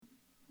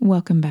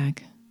Welcome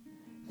back.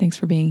 Thanks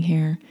for being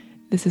here.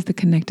 This is the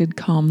Connected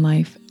Calm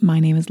Life.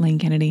 My name is Lane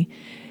Kennedy.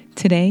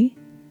 Today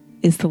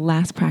is the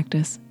last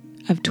practice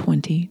of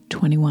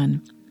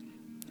 2021.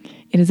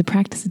 It is a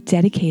practice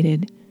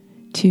dedicated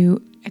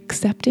to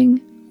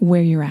accepting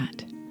where you're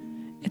at.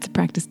 It's a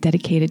practice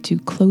dedicated to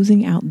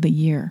closing out the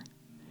year.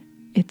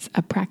 It's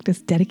a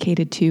practice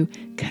dedicated to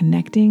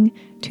connecting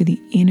to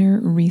the inner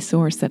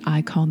resource that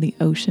I call the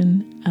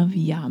ocean of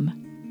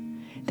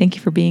yum. Thank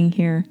you for being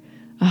here.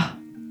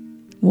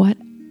 What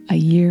a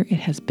year it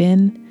has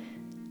been.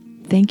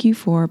 Thank you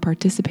for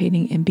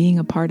participating and being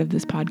a part of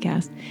this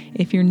podcast.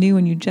 If you're new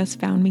and you just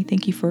found me,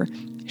 thank you for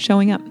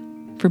showing up,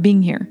 for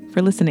being here,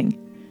 for listening.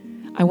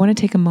 I want to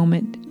take a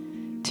moment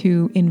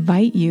to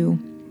invite you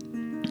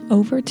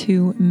over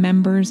to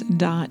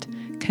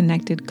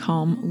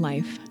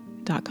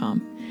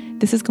members.connectedcalmlife.com.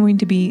 This is going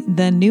to be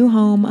the new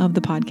home of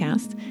the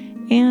podcast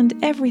and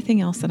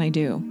everything else that I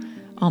do.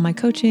 All my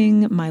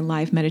coaching, my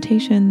live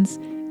meditations,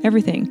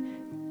 everything.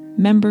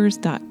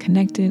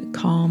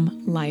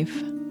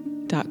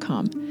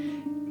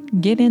 members.connectedcalmlife.com.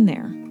 Get in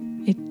there.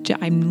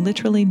 I'm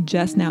literally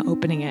just now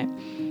opening it,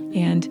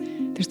 and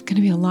there's going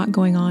to be a lot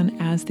going on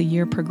as the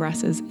year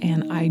progresses,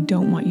 and I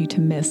don't want you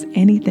to miss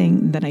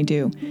anything that I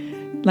do.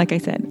 Like I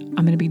said,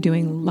 I'm going to be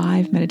doing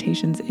live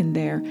meditations in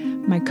there.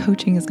 My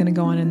coaching is going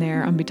to go on in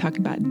there. I'm going to be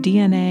talking about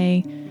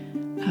DNA,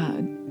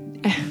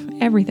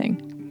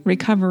 everything,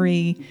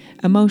 recovery,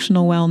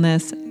 emotional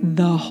wellness,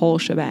 the whole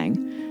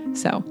shebang.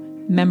 So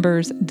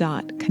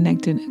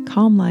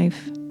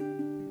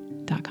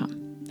members.connectedcalmlife.com.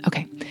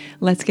 Okay,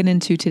 let's get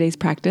into today's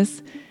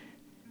practice.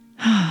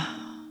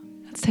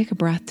 Let's take a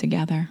breath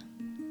together.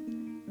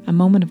 A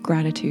moment of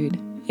gratitude.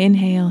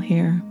 Inhale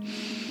here.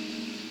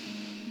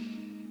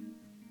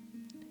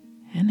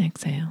 And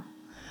exhale.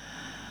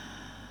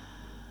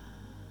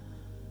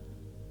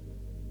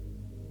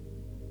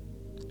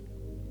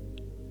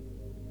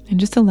 And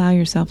just allow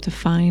yourself to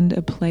find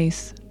a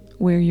place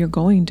where you're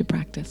going to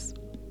practice.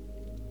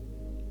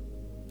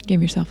 Give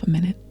yourself a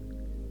minute.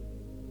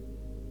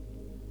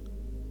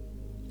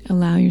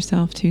 Allow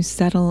yourself to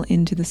settle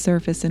into the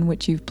surface in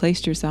which you've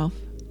placed yourself.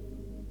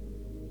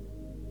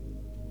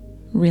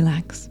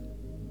 Relax.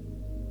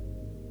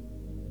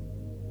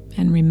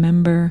 And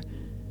remember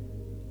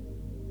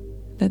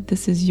that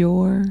this is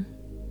your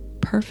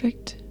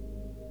perfect,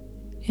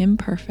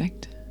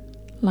 imperfect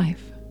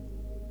life.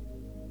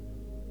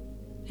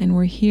 And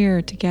we're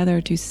here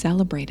together to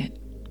celebrate it.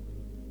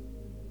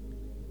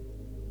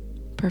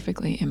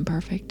 Perfectly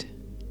imperfect.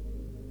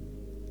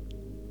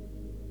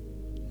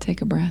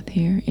 Take a breath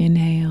here.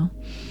 Inhale.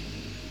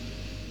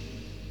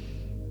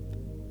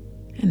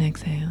 And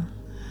exhale.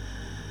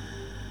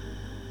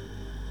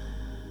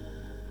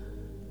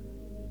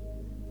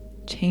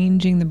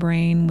 Changing the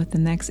brain with the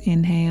next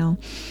inhale.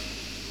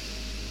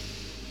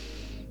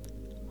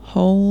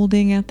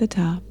 Holding at the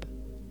top.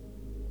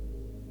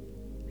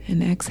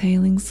 And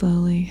exhaling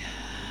slowly.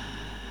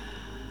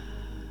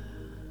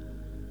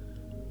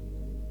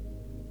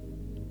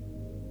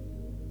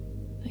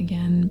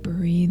 Again,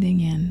 breathing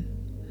in.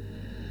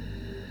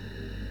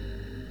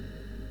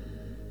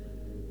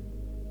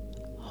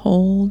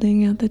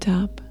 Holding at the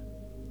top.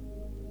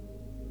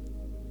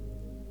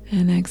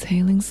 And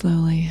exhaling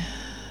slowly.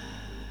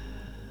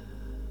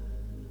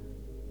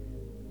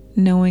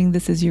 Knowing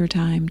this is your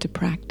time to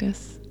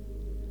practice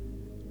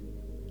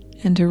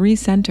and to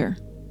recenter,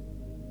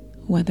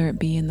 whether it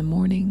be in the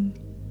morning,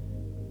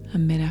 a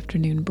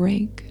mid-afternoon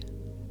break,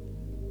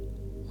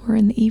 or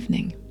in the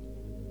evening.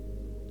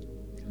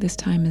 This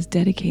time is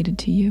dedicated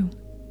to you.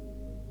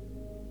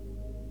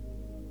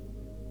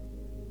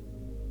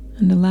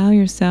 And allow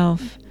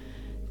yourself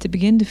to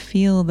begin to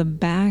feel the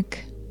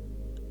back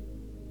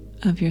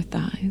of your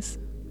thighs,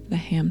 the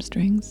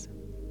hamstrings.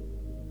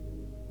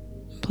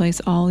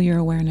 Place all your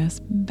awareness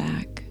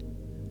back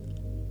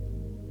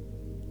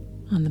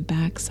on the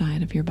back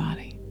side of your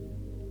body.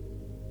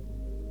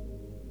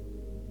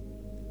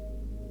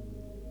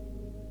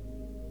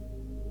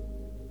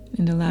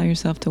 And allow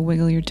yourself to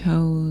wiggle your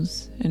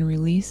toes and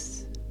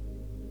release.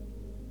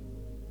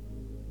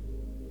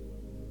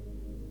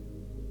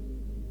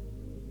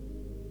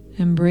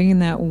 And bringing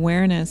that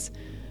awareness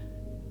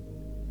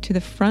to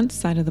the front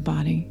side of the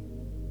body,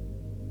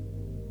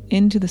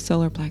 into the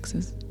solar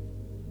plexus,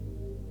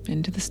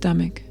 into the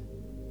stomach.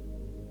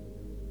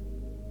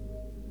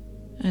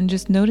 And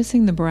just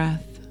noticing the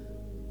breath,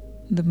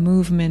 the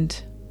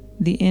movement,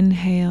 the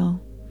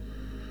inhale,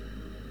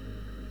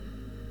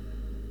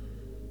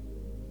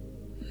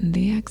 and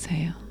the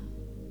exhale.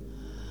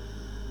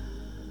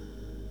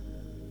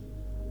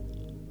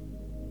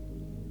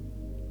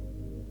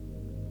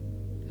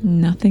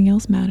 Nothing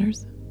else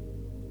matters.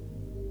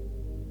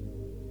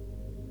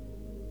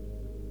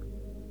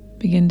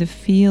 Begin to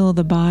feel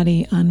the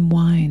body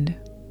unwind.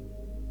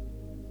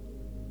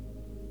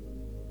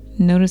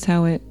 Notice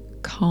how it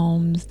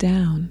calms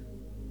down.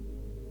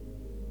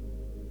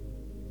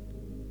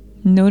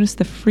 Notice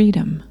the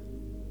freedom.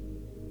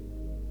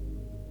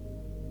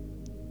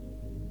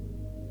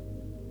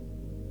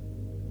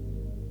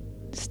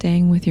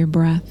 Staying with your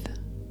breath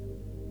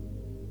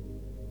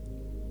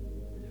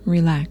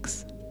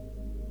relax.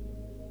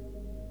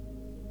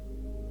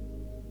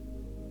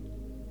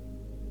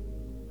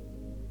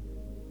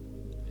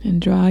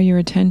 And draw your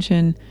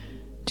attention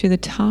to the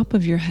top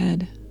of your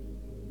head.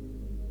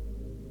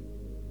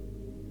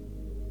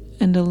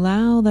 And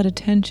allow that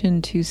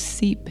attention to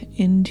seep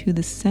into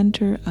the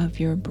center of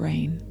your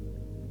brain.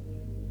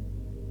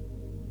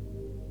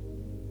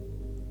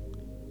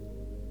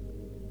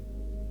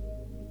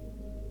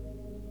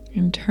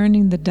 And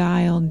turning the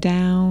dial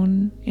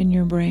down in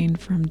your brain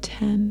from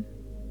 10.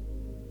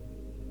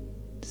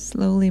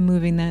 Slowly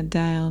moving that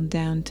dial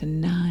down to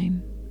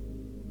 9.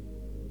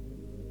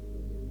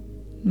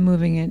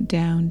 Moving it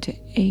down to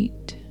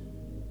 8.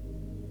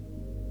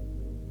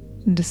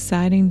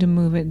 Deciding to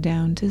move it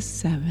down to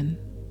 7.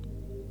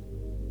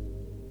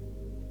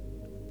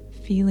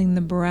 Feeling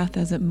the breath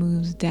as it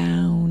moves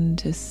down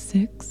to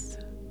 6.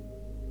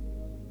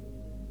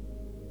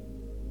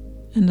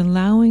 And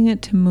allowing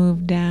it to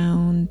move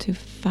down to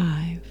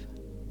 5.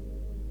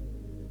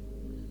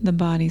 The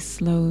body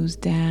slows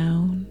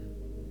down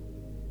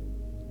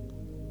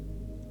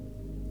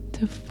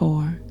to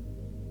 4.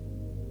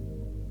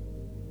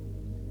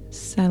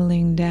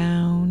 Settling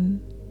down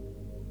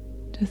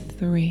to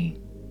 3.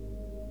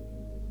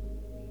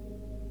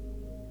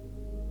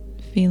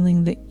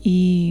 Feeling the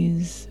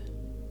ease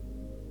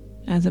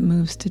as it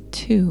moves to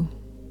 2.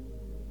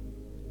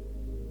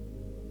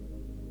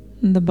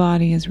 And the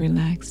body is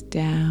relaxed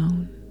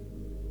down,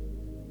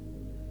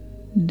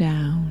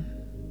 down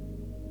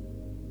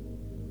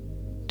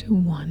to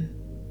 1.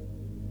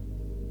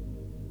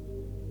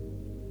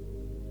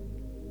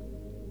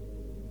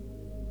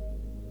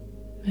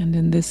 And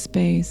in this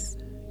space,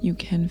 you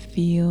can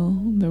feel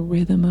the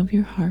rhythm of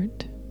your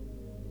heart.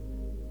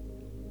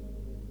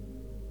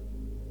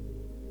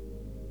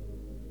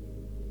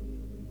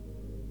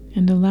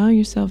 And allow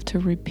yourself to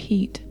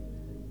repeat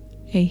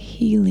a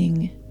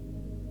healing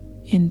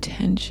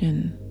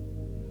intention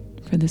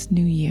for this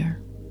new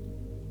year.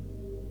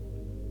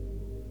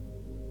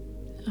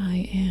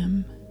 I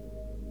am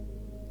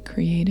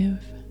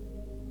creative.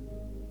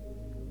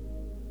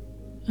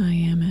 I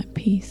am at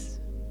peace.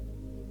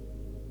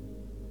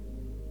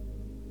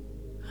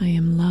 I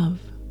am love.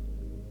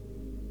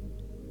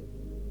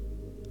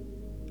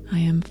 I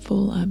am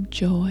full of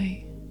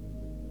joy.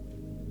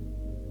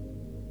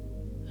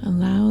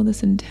 Allow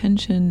this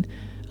intention,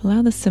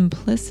 allow the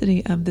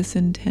simplicity of this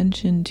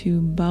intention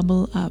to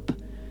bubble up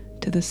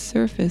to the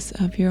surface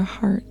of your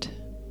heart.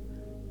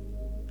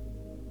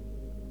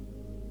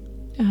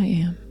 I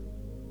am.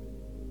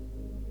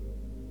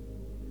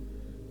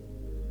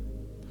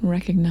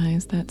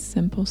 Recognize that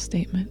simple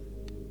statement.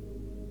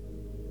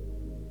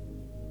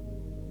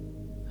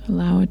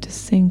 Allow it to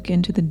sink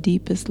into the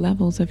deepest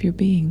levels of your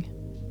being.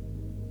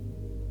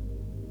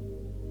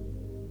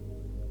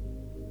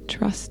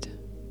 Trust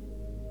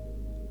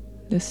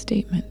this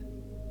statement.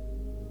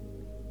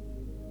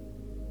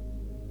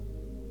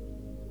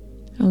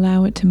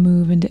 Allow it to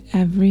move into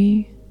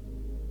every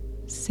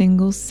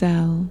single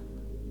cell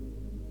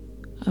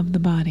of the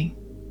body.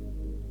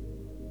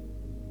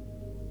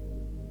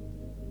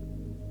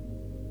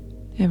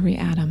 Every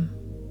atom.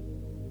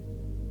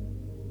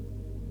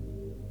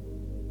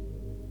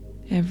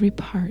 Every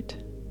part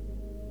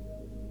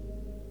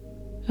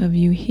of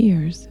you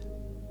hears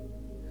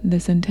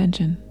this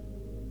intention.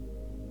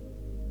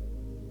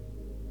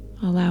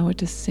 Allow it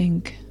to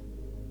sink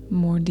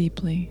more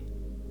deeply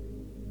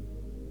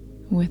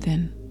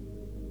within.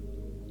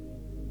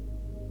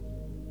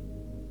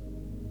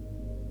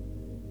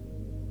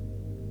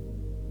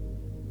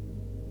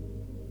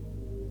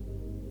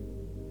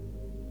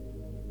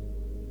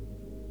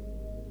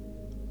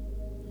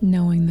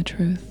 Knowing the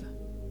truth.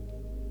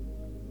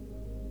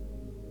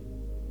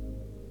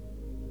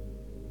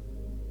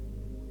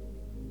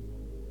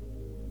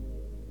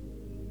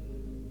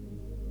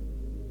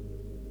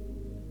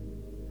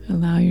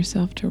 Allow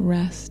yourself to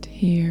rest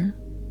here.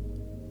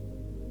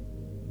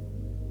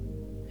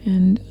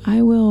 And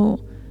I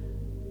will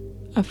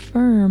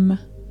affirm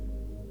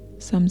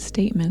some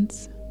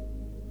statements.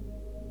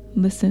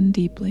 Listen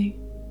deeply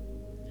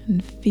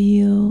and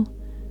feel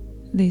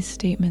these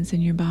statements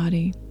in your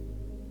body.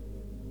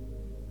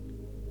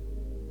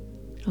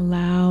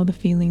 Allow the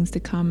feelings to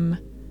come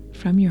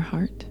from your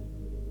heart.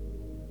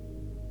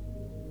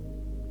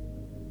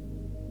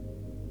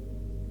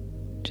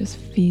 Just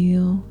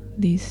feel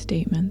these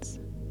statements.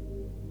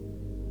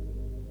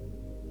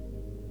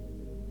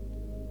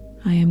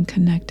 I am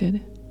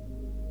connected,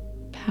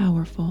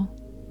 powerful,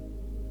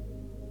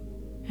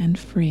 and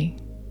free.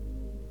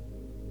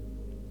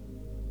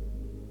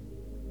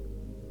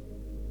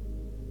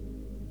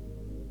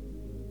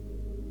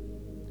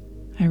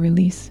 I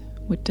release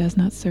what does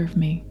not serve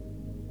me.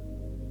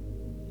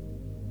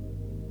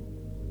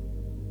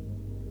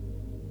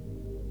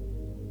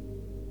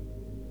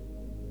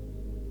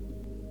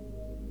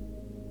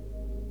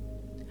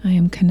 I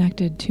am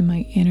connected to my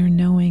inner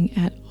knowing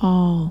at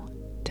all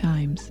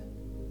times.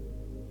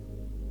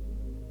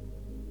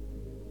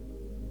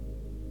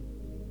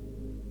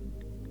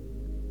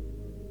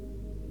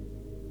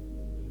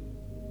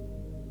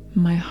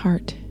 My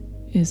heart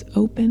is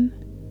open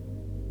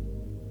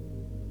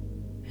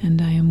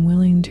and I am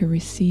willing to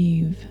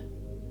receive.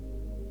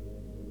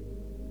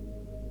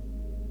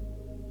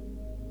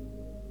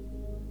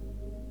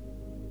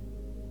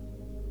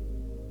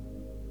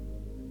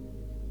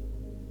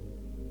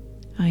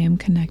 I am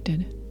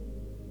connected,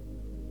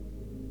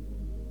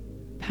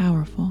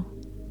 powerful,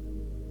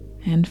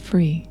 and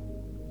free.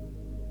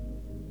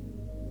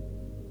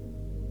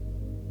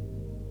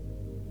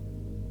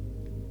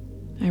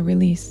 I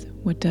release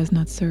what does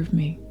not serve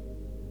me.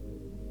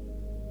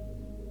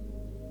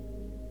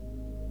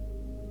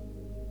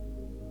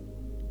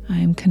 I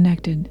am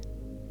connected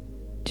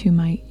to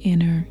my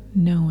inner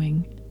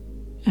knowing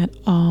at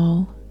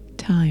all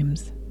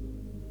times.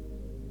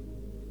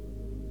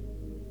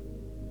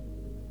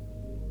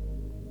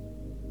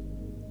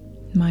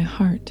 My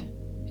heart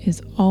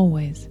is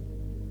always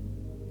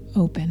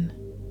open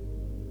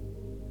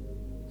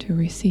to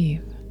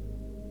receive.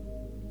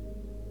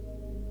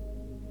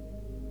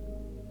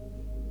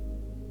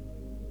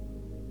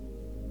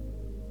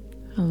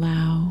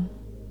 Allow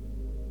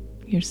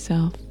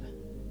yourself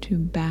to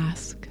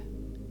bask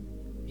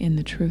in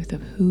the truth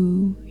of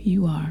who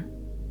you are.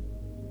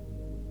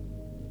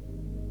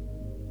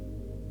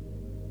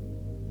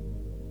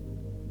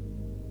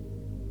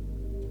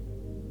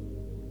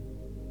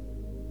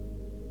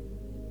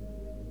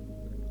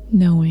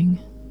 Knowing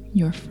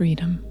your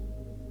freedom,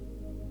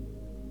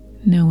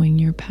 knowing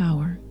your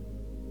power,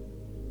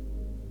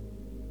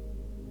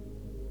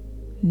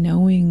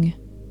 knowing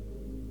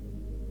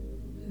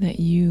that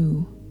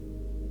you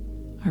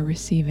are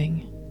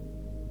receiving.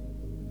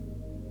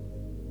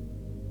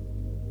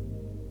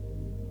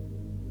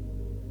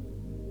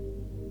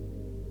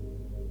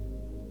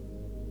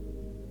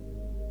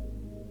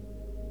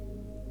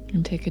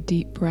 And take a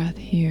deep breath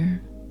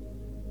here,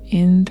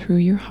 in through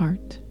your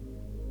heart,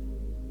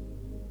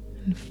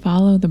 and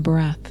follow the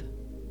breath.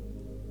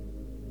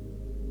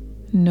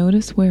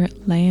 Notice where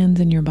it lands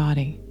in your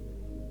body.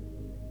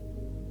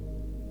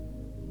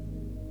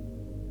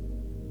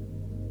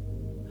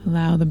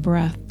 Allow the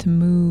breath to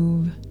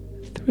move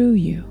through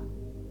you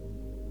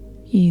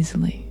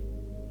easily.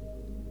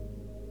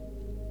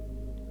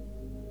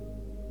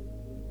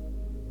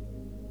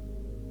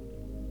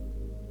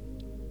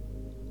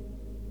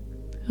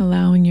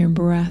 Allowing your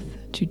breath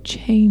to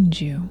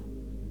change you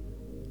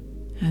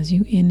as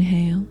you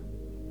inhale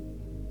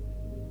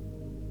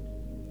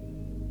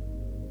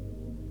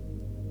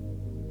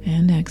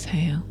and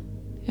exhale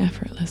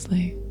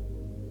effortlessly.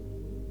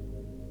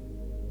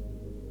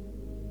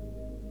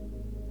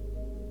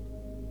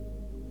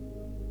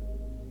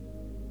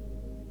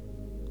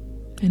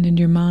 And in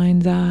your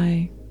mind's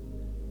eye,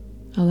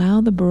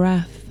 allow the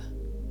breath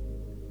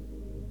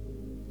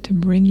to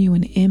bring you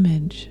an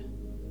image,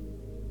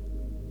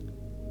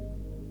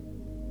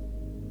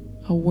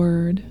 a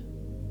word,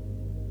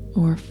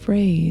 or a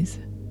phrase.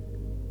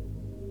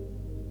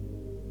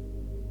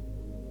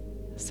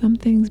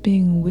 Something's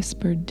being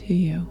whispered to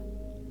you.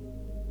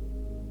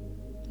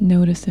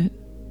 Notice it.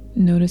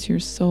 Notice your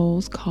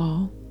soul's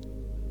call.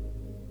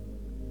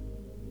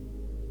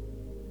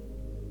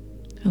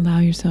 Allow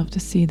yourself to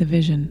see the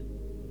vision,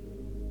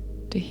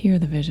 to hear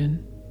the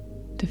vision,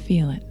 to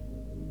feel it.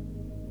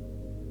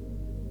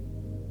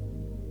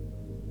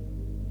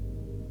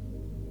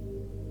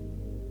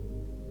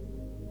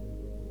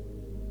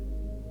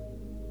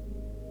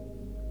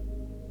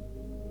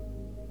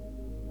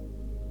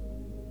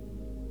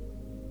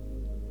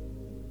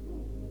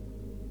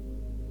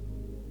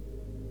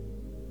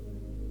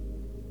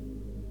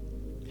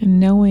 And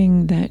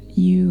knowing that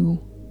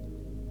you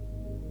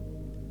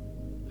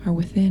are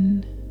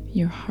within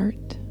your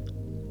heart,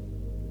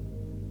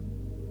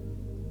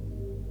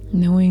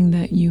 knowing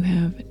that you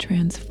have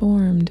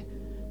transformed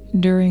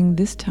during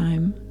this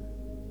time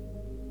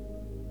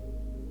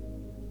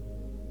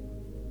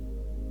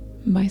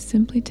by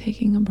simply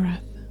taking a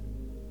breath.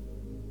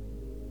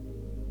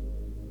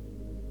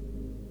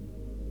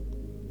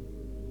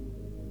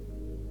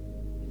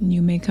 And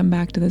you may come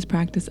back to this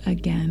practice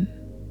again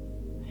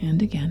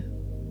and again,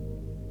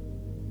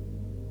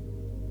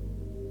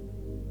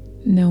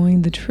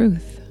 knowing the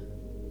truth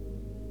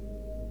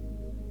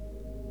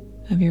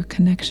of your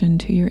connection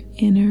to your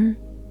inner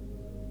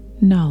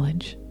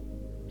knowledge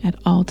at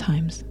all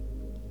times.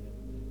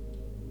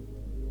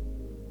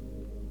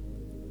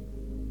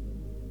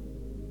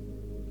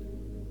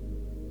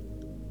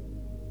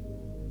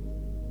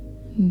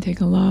 And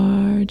take a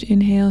large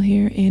inhale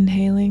here,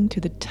 inhaling to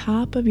the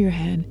top of your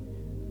head,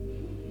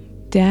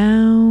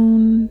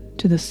 down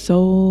to the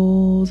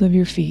soles of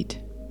your feet.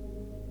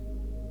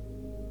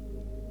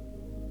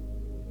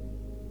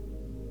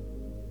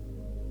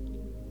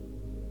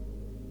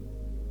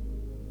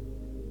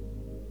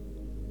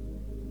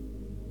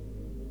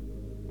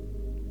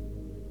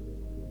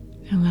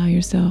 Allow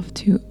yourself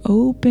to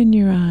open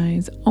your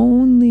eyes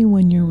only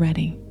when you're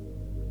ready.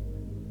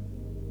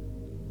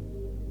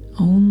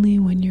 Only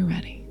when you're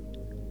ready.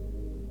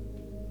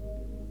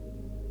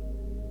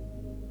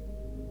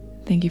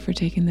 Thank you for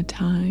taking the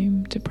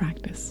time to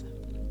practice.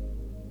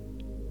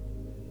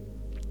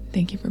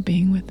 Thank you for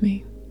being with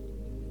me.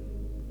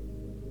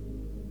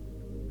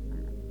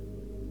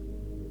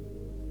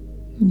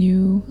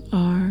 You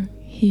are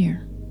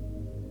here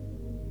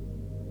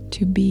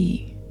to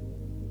be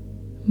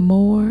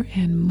more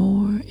and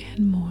more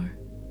and more,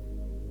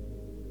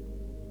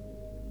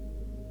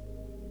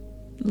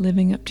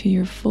 living up to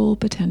your full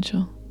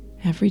potential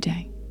every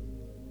day.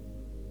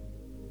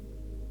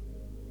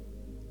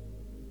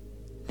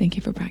 Thank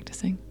you for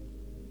practicing.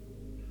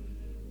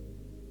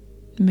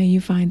 May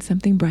you find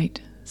something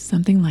bright,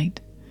 something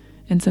light,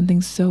 and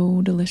something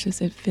so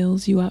delicious it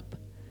fills you up,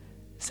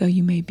 so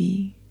you may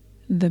be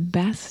the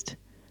best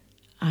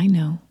I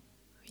know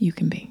you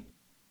can be.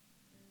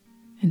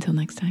 Until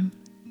next time,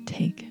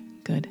 take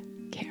good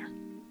care.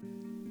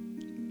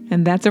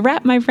 And that's a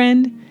wrap, my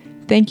friend.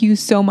 Thank you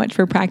so much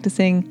for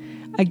practicing.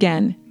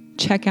 Again,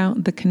 check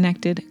out the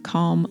Connected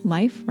Calm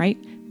Life, right?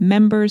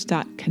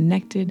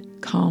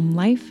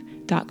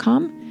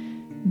 members.connectedcalmlife.com.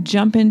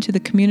 Jump into the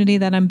community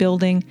that I'm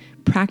building.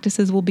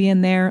 Practices will be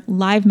in there.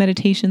 Live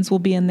meditations will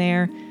be in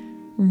there.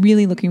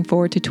 Really looking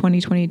forward to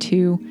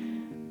 2022.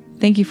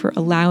 Thank you for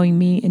allowing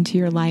me into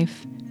your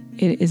life.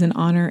 It is an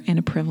honor and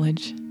a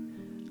privilege.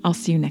 I'll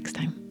see you next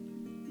time.